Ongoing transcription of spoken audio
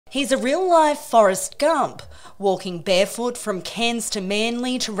He's a real-life Forrest Gump, walking barefoot from Cairns to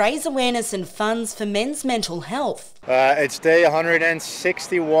Manly to raise awareness and funds for men's mental health. It's day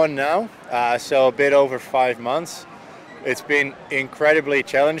 161 now, so a bit over 5 months. It's been incredibly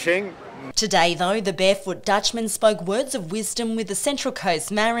challenging. Today, though, the Barefoot Dutchman spoke words of wisdom with the Central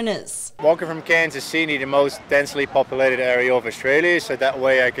Coast Mariners. Walking from Cairns to Sydney, the most densely populated area of Australia, so that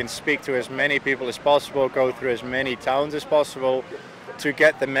way I can speak to as many people as possible, go through as many towns as possible, to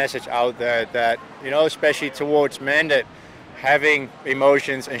get the message out there that, especially towards men, that having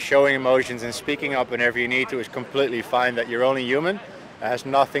emotions and showing emotions and speaking up whenever you need to is completely fine, that you're only human. It has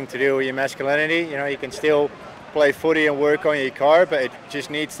nothing to do with your masculinity. You can still play footy and work on your car, but it just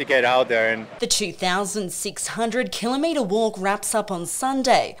needs to get out there. And the 2,600-kilometre walk wraps up on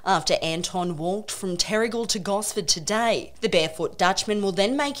Sunday after Anton walked from Terrigal to Gosford today. The Barefoot Dutchman will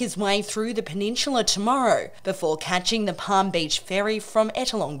then make his way through the peninsula tomorrow before catching the Palm Beach ferry from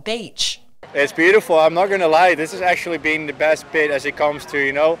Ettalong Beach. It's beautiful, I'm not going to lie. This has actually been the best bit as it comes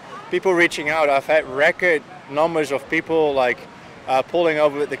to, people reaching out. I've had record numbers of people pulling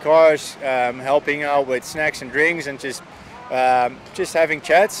over with the cars, helping out with snacks and drinks, and just having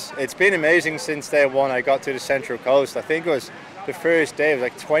chats. It's been amazing since day one I got to the Central Coast. I think it was the first day, it was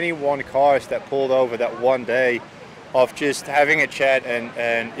like 21 cars that pulled over that one day of just having a chat and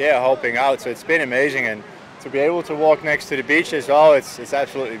helping out. So it's been amazing, and to be able to walk next to the beach as well, it's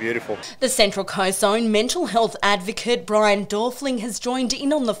absolutely beautiful. The Central Coast's own mental health advocate Brian Dorfling has joined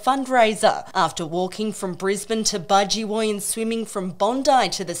in on the fundraiser after walking from Brisbane to Budgewoi and swimming from Bondi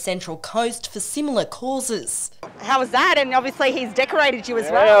to the Central Coast for similar causes. How was that? And obviously he's decorated you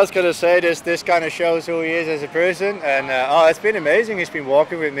as well. Yeah, I was going to say this kind of shows who he is as a person, and it's been amazing. He's been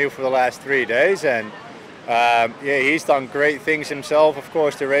walking with me for the last 3 days, and he's done great things himself, of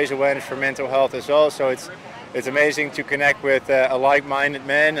course, to raise awareness for mental health as well. So it's amazing to connect with a like-minded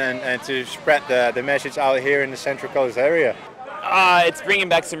man and to spread the message out here in the Central Coast area. It's bringing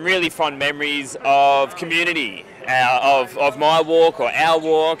back some really fond memories of community, of my walk or our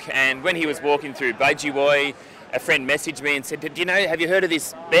walk. And when he was walking through Budgewoi, a friend messaged me and said, have you heard of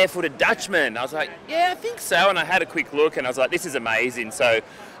this Barefooted Dutchman? I was like, yeah, I think so. And I had a quick look and I was like, this is amazing. So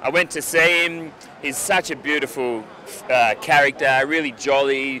I went to see him. He's such a beautiful character, really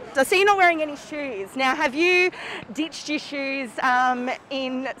jolly. I see you're not wearing any shoes. Now, have you ditched your shoes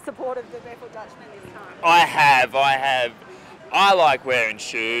in support of the Barefoot Dutchman this time? I have. I like wearing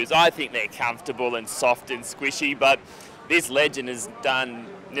shoes. I think they're comfortable and soft and squishy, but this legend has done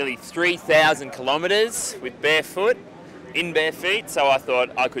nearly 3,000 kilometres with barefoot, in bare feet, so I thought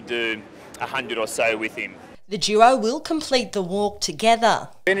I could do 100 or so with him. The duo will complete the walk together.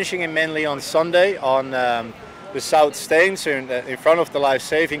 Finishing in Manly on Sunday on the South Stain, so in front of the Life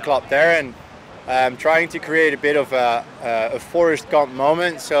Saving Club there, and trying to create a bit of a Forrest Gump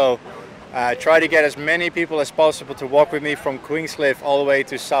moment. So try to get as many people as possible to walk with me from Queenscliff all the way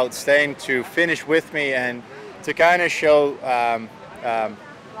to South Stain to finish with me, and to kind of show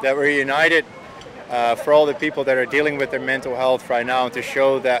that we're united for all the people that are dealing with their mental health right now, and to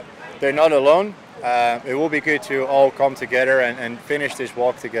show that they're not alone. It will be good to all come together and finish this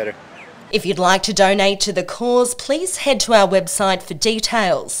walk together. If you'd like to donate to the cause, please head to our website for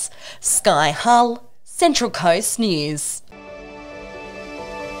details. Sky Hull, Central Coast News.